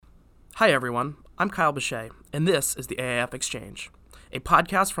Hi everyone, I'm Kyle Bechet, and this is the AAF Exchange, a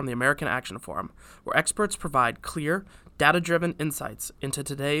podcast from the American Action Forum, where experts provide clear, data-driven insights into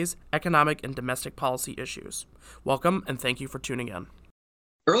today's economic and domestic policy issues. Welcome, and thank you for tuning in.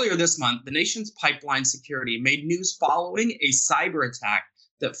 Earlier this month, the nation's pipeline security made news following a cyber attack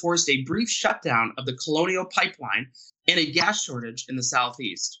that forced a brief shutdown of the Colonial Pipeline and a gas shortage in the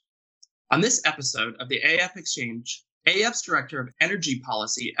Southeast. On this episode of the AAF Exchange, AAF's Director of Energy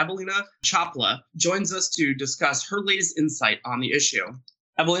Policy, Ewelina Czapla, joins us to discuss her latest insight on the issue.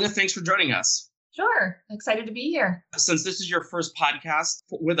 Ewelina, thanks for joining us. Sure. Excited to be here. Since this is your first podcast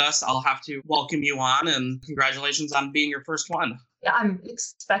with us, I'll have to welcome you on, and congratulations on being your first one. Yeah, I'm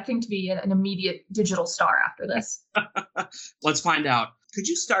expecting to be an immediate digital star after this. Let's find out. Could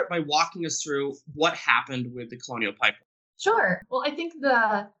you start by walking us through what happened with the Colonial Pipeline? Sure. Well, I think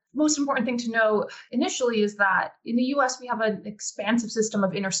the most important thing to know initially is that in the U.S., we have an expansive system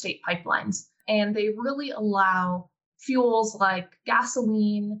of interstate pipelines, and they really allow fuels like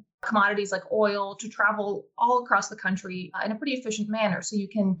gasoline, commodities like oil to travel all across the country in a pretty efficient manner. So you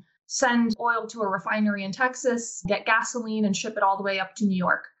can send oil to a refinery in Texas, get gasoline, and ship it all the way up to New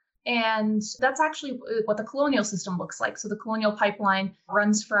York. And that's actually what the Colonial system looks like. So the Colonial Pipeline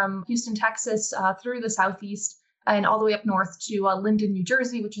runs from Houston, Texas, through the Southeast and all the way up north to Linden, New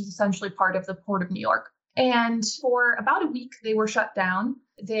Jersey, which is essentially part of the Port of New York. And for about a week, they were shut down.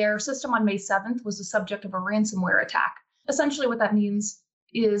 Their system on May 7th was the subject of a ransomware attack. Essentially what that means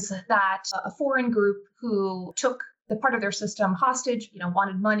is that a foreign group who took the part of their system hostage,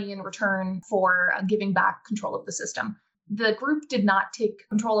 wanted money in return for giving back control of the system. The group did not take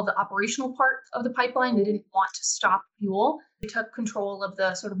control of the operational part of the pipeline. They didn't want to stop fuel. They took control of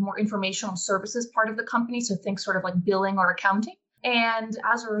the sort of more informational services part of the company. So think sort of like billing or accounting. And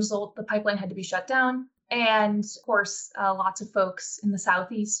as a result, the pipeline had to be shut down. And of course, lots of folks in the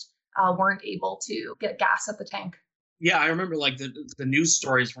Southeast weren't able to get gas at the tank. Yeah, I remember like the news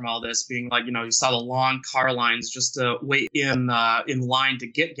stories from all this being like, you saw the long car lines just to wait in line to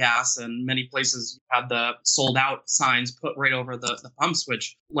get gas, and many places you had the sold out signs put right over the pump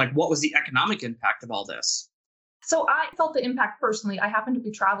switch. Like, what was the economic impact of all this? So I felt the impact personally. I happened to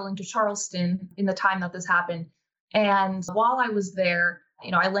be traveling to Charleston in the time that this happened. And while I was there,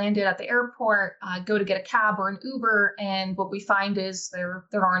 I landed at the airport, go to get a cab or an Uber, and what we find is there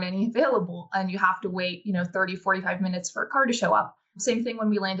aren't any available, and you have to wait, 30, 45 minutes for a car to show up. Same thing when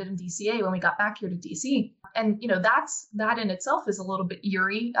we landed in DCA, when we got back here to DC. And, that in itself is a little bit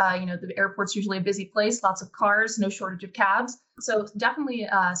eerie. The airport's usually a busy place, lots of cars, no shortage of cabs. So definitely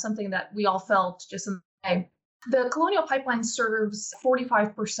something that we all felt just in the day. The Colonial Pipeline serves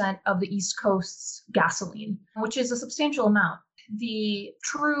 45% of the East Coast's gasoline, which is a substantial amount. The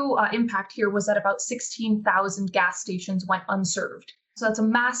true impact here was that about 16,000 gas stations went unserved. So that's a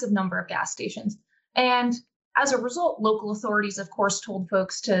massive number of gas stations. And as a result, local authorities, of course, told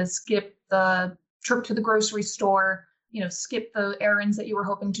folks to skip the trip to the grocery store, skip the errands that you were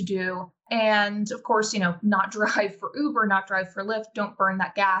hoping to do. And of course, not drive for Uber, not drive for Lyft, don't burn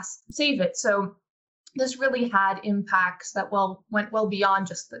that gas, save it. So this really had impacts that went well beyond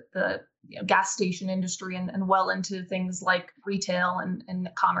just the gas station industry and well into things like retail and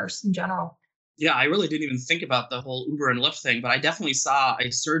commerce in general. Yeah, I really didn't even think about the whole Uber and Lyft thing, but I definitely saw a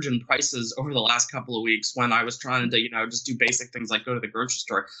surge in prices over the last couple of weeks when I was trying to, just do basic things like go to the grocery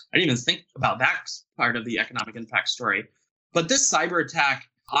store. I didn't even think about that part of the economic impact story. But this cyber attack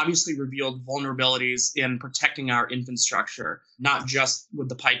obviously revealed vulnerabilities in protecting our infrastructure, not just with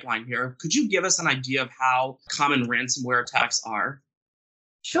the pipeline here. Could you give us an idea of how common ransomware attacks are?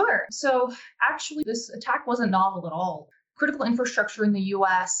 Sure. So actually, this attack wasn't novel at all. Critical infrastructure in the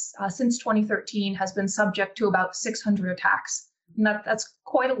U.S. Since 2013 has been subject to about 600 attacks. And that's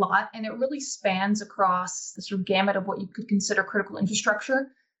quite a lot. And it really spans across the sort of gamut of what you could consider critical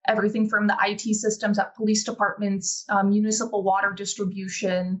infrastructure. Everything from the IT systems at police departments, municipal water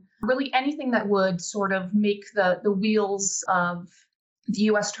distribution, really anything that would sort of make the wheels of the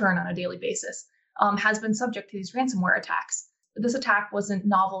U.S. turn on a daily basis has been subject to these ransomware attacks. This attack wasn't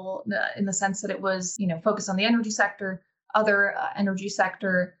novel in the sense that it was, focused on the energy sector. Other energy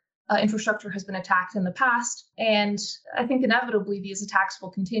sector infrastructure has been attacked in the past. And I think inevitably these attacks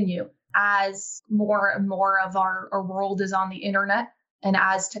will continue as more and more of our world is on the internet. And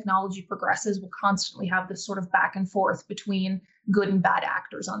as technology progresses, we'll constantly have this sort of back and forth between good and bad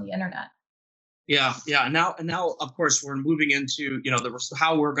actors on the internet. Yeah. Now, of course, we're moving into,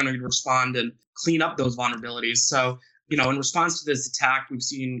 how we're going to respond and clean up those vulnerabilities. So, in response to this attack, we've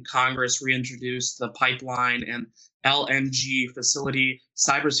seen Congress reintroduce the Pipeline and LNG Facility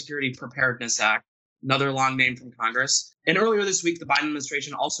Cybersecurity Preparedness Act. another long name from Congress. And earlier this week, the Biden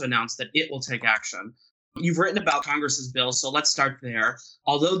administration also announced that it will take action. You've written about Congress's bill, so let's start there.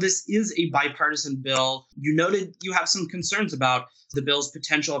 Although this is a bipartisan bill, you noted you have some concerns about the bill's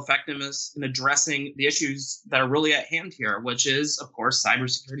potential effectiveness in addressing the issues that are really at hand here, which is, of course,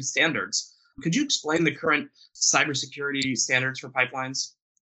 cybersecurity standards. Could you explain the current cybersecurity standards for pipelines?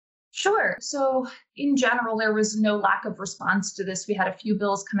 Sure. So in general, there was no lack of response to this. We had a few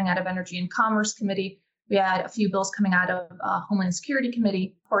bills coming out of Energy and Commerce Committee. We had a few bills coming out of Homeland Security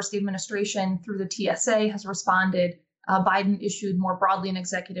Committee. Of course, the administration through the TSA has responded. Biden issued more broadly an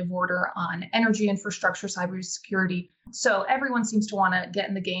executive order on energy infrastructure, cybersecurity. So everyone seems to want to get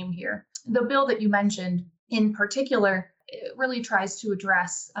in the game here. The bill that you mentioned in particular, it really tries to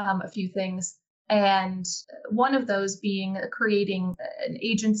address a few things. And one of those being creating an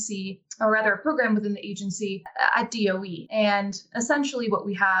agency, or rather a program within the agency at DOE. And essentially what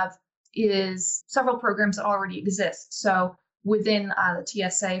we have is several programs that already exist. So within the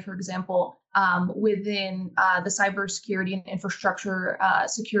TSA, for example, within the Cybersecurity and Infrastructure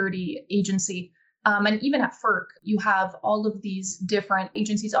Security Agency, and even at FERC, you have all of these different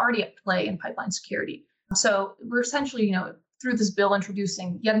agencies already at play in pipeline security. So we're essentially, through this bill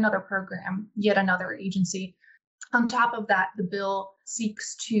introducing yet another program, yet another agency. On top of that, the bill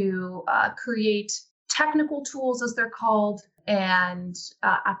seeks to create technical tools, as they're called, and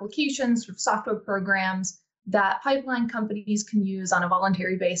applications, sort of software programs that pipeline companies can use on a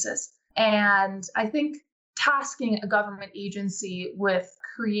voluntary basis. And I think tasking a government agency with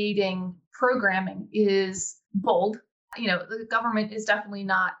creating programming is bold. The government is definitely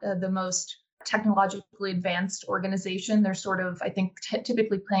not the most technologically advanced organization. They're sort of, I think,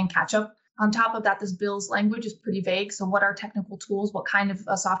 typically playing catch up. On top of that, this bill's language is pretty vague. So what are technical tools? What kind of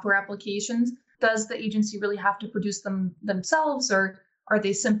software applications? Does the agency really have to produce them themselves, or are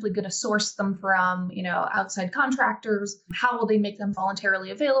they simply going to source them from, outside contractors? How will they make them voluntarily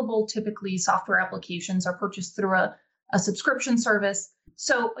available? Typically, software applications are purchased through a subscription service.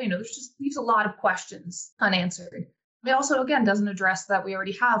 So, there's just leaves a lot of questions unanswered. It also, again, doesn't address that we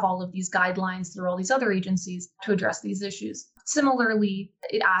already have all of these guidelines through all these other agencies to address these issues. Similarly,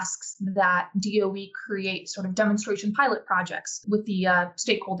 it asks that DOE create sort of demonstration pilot projects with the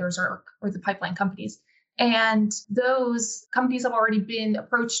stakeholders or the pipeline companies. And those companies have already been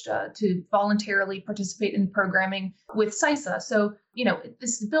approached to voluntarily participate in programming with CISA. So,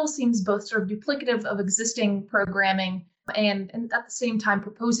 this bill seems both sort of duplicative of existing programming and at the same time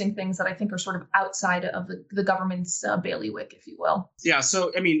proposing things that I think are sort of outside of the government's bailiwick, if you will. Yeah.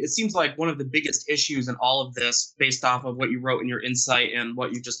 So, it seems like one of the biggest issues in all of this, based off of what you wrote in your insight and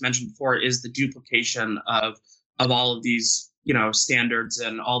what you just mentioned before, is the duplication of all of these, standards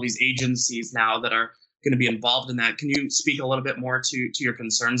and all these agencies now that are going to be involved in that. Can you speak a little bit more to your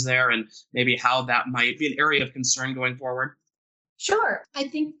concerns there and maybe how that might be an area of concern going forward? Sure. I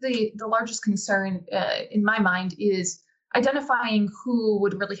think the largest concern in my mind is identifying who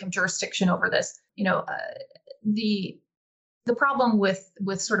would really have jurisdiction over this. The problem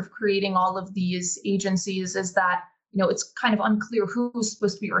with sort of creating all of these agencies is that, it's kind of unclear who's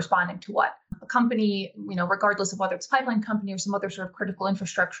supposed to be responding to what. A company, regardless of whether it's a pipeline company or some other sort of critical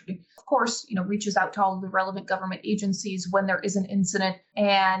infrastructure, of course, reaches out to all of the relevant government agencies when there is an incident.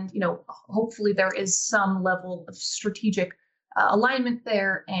 And, hopefully there is some level of strategic alignment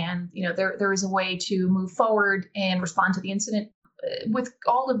there, and there is a way to move forward and respond to the incident. With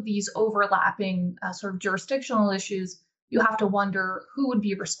all of these overlapping sort of jurisdictional issues, you have to wonder who would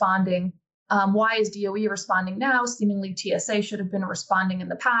be responding. Why is DOE responding now? Seemingly TSA should have been responding in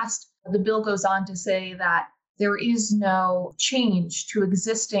the past. The bill goes on to say that there is no change to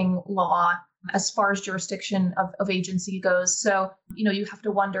existing law as far as jurisdiction of agency goes. So, you have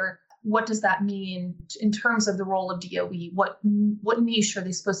to wonder, what does that mean in terms of the role of DOE? What niche are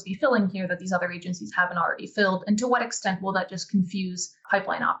they supposed to be filling here that these other agencies haven't already filled? And to what extent will that just confuse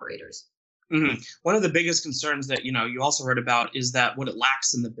pipeline operators? Mm-hmm. One of the biggest concerns that, you also wrote about is that what it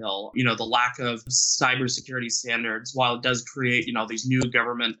lacks in the bill, the lack of cybersecurity standards, while it does create, these new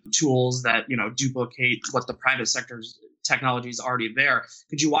government tools that, duplicate what the private sector's technology is already there.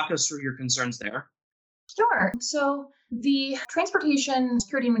 Could you walk us through your concerns there? Sure. So the Transportation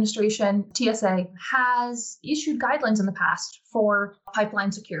Security Administration, TSA, has issued guidelines in the past for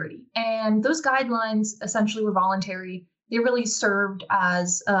pipeline security. And those guidelines essentially were voluntary. They really served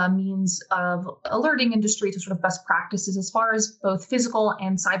as a means of alerting industry to sort of best practices as far as both physical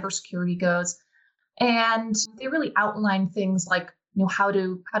and cybersecurity goes. And they really outlined things like, how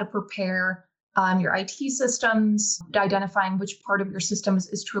to prepare your IT systems, identifying which part of your systems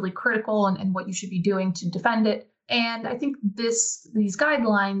is truly critical and what you should be doing to defend it. And I think these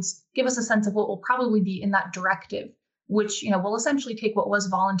guidelines give us a sense of what will probably be in that directive, which will essentially take what was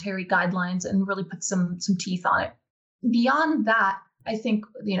voluntary guidelines and really put some teeth on it. Beyond that, I think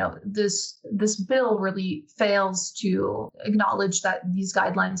this bill really fails to acknowledge that these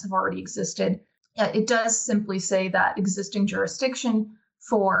guidelines have already existed. It does simply say that existing jurisdiction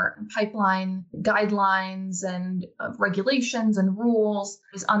for pipeline guidelines and regulations and rules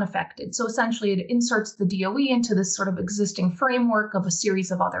is unaffected. So essentially, it inserts the DOE into this sort of existing framework of a series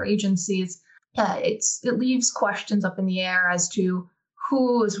of other agencies. It leaves questions up in the air as to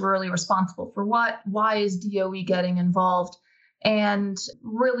who is really responsible for what, why is DOE getting involved, and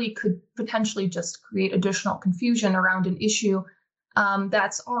really could potentially just create additional confusion around an issue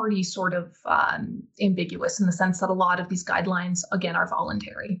that's already sort of ambiguous in the sense that a lot of these guidelines, again, are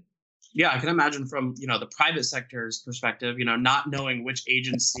voluntary. Yeah, I can imagine from the private sector's perspective, not knowing which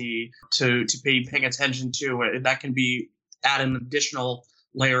agency to be paying attention to, that can add an additional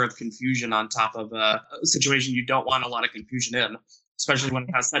layer of confusion on top of a situation you don't want a lot of confusion in, especially when it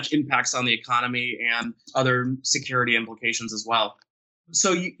has such impacts on the economy and other security implications as well.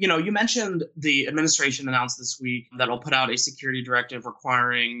 So, you mentioned the administration announced this week that it'll put out a security directive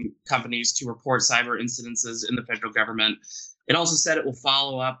requiring companies to report cyber incidences in the federal government. It also said it will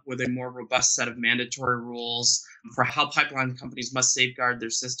follow up with a more robust set of mandatory rules for how pipeline companies must safeguard their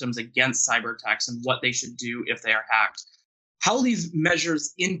systems against cyber attacks and what they should do if they are hacked. How will these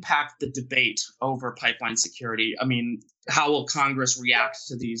measures impact the debate over pipeline security? I mean, how will Congress react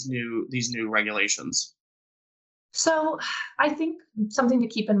to these new regulations? So I think something to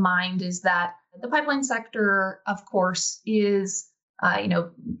keep in mind is that the pipeline sector, of course, is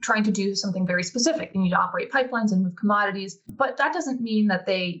trying to do something very specific. They need to operate pipelines and move commodities, but that doesn't mean that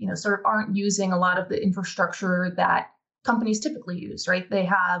they sort of aren't using a lot of the infrastructure that companies typically use, right? They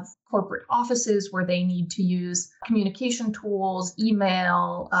have corporate offices where they need to use communication tools,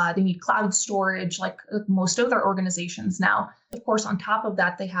 email, they need cloud storage like most other organizations now. Of course, on top of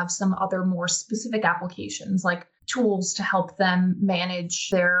that, they have some other more specific applications like tools to help them manage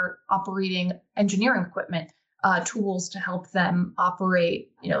their operating engineering equipment, tools to help them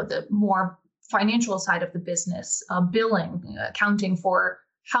operate, the more financial side of the business, billing, accounting for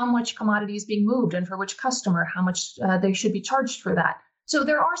how much commodity is being moved and for which customer, how much they should be charged for that. So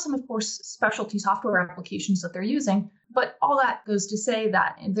there are some, of course, specialty software applications that they're using, but all that goes to say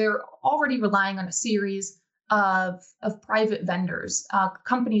that they're already relying on a series of private vendors,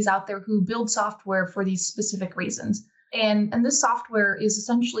 companies out there who build software for these specific reasons. And this software is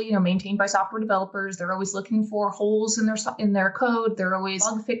essentially, maintained by software developers. They're always looking for holes in their code. They're always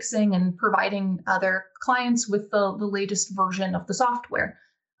bug fixing and providing their clients with the latest version of the software.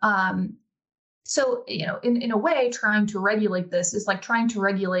 So, in a way, trying to regulate this is like trying to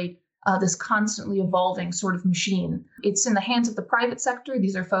regulate this constantly evolving sort of machine. It's in the hands of the private sector.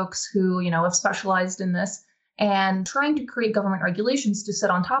 These are folks who, have specialized in this. And trying to create government regulations to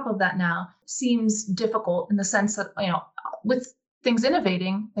sit on top of that now seems difficult in the sense that, with things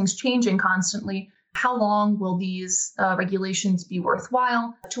innovating, things changing constantly, how long will these regulations be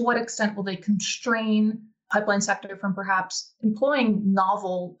worthwhile? To what extent will they constrain pipeline sector from perhaps employing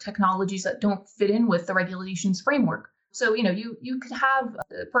novel technologies that don't fit in with the regulations framework? So, you could have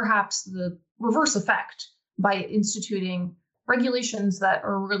perhaps the reverse effect by instituting regulations that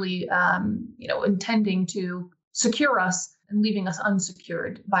are really, intending to secure us and leaving us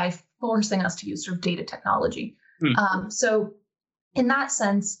unsecured by forcing us to use sort of data technology. So in that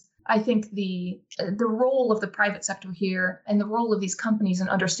sense, I think the role of the private sector here and the role of these companies in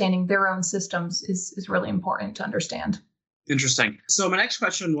understanding their own systems is really important to understand. Interesting. So my next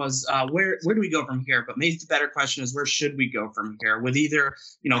question was, where do we go from here? But maybe the better question is, where should we go from here? With either,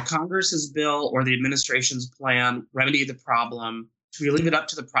 Congress's bill or the administration's plan remedy the problem? Should we leave it up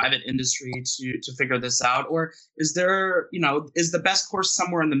to the private industry to figure this out? Or is there, is the best course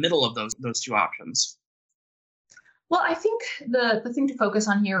somewhere in the middle of those two options? Well, I think the thing to focus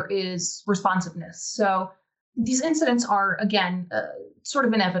on here is responsiveness. So these incidents are, again, sort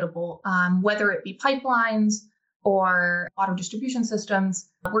of inevitable, whether it be pipelines or water distribution systems,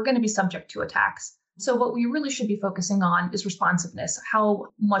 we're going to be subject to attacks. So what we really should be focusing on is responsiveness. How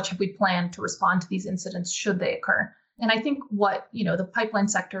much have we planned to respond to these incidents should they occur? And I think what, the pipeline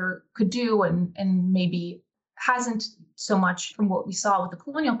sector could do and maybe hasn't so much from what we saw with the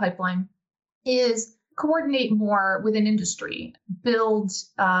Colonial Pipeline is coordinate more within industry, build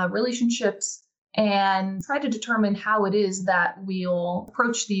relationships, and try to determine how it is that we'll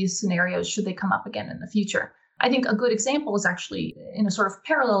approach these scenarios should they come up again in the future. I think a good example is actually in a sort of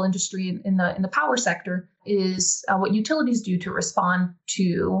parallel industry in the power sector is what utilities do to respond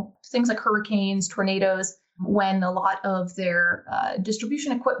to things like hurricanes, tornadoes. when a lot of their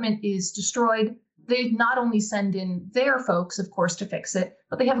distribution equipment is destroyed, they not only send in their folks, of course, to fix it,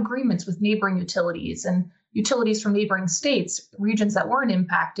 but they have agreements with neighboring utilities and utilities from neighboring states, regions that weren't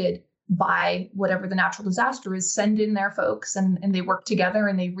impacted by whatever the natural disaster is, send in their folks and they work together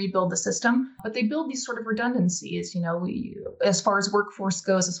and they rebuild the system. But they build these sort of redundancies, as far as workforce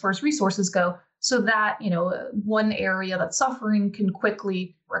goes, as far as resources go, so that, one area that's suffering can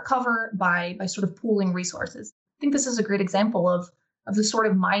quickly recover by sort of pooling resources. I think this is a great example of the sort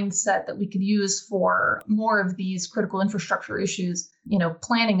of mindset that we could use for more of these critical infrastructure issues.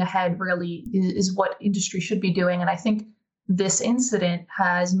 Planning ahead really is what industry should be doing. And I think this incident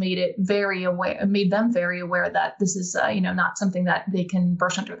has made them very aware that this is, not something that they can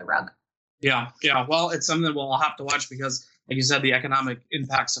brush under the rug. Yeah. Well, it's something that we'll have to watch because, like you said, the economic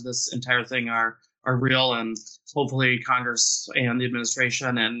impacts of this entire thing are real, and hopefully Congress and the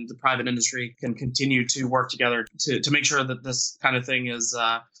administration and the private industry can continue to work together to make sure that this kind of thing is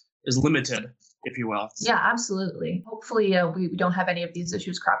limited, if you will. Yeah, absolutely. Hopefully we don't have any of these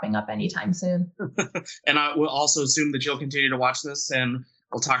issues cropping up anytime soon. And I will also assume that you'll continue to watch this, and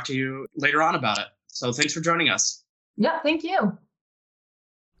we'll talk to you later on about it. So thanks for joining us. Yeah, thank you.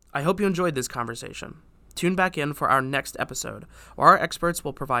 I hope you enjoyed this conversation. Tune back in for our next episode, where our experts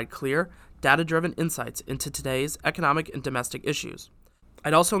will provide clear, data-driven insights into today's economic and domestic issues.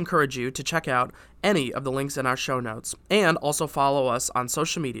 I'd also encourage you to check out any of the links in our show notes and also follow us on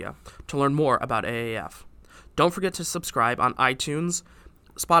social media to learn more about AAF. Don't forget to subscribe on iTunes,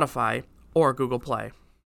 Spotify, or Google Play.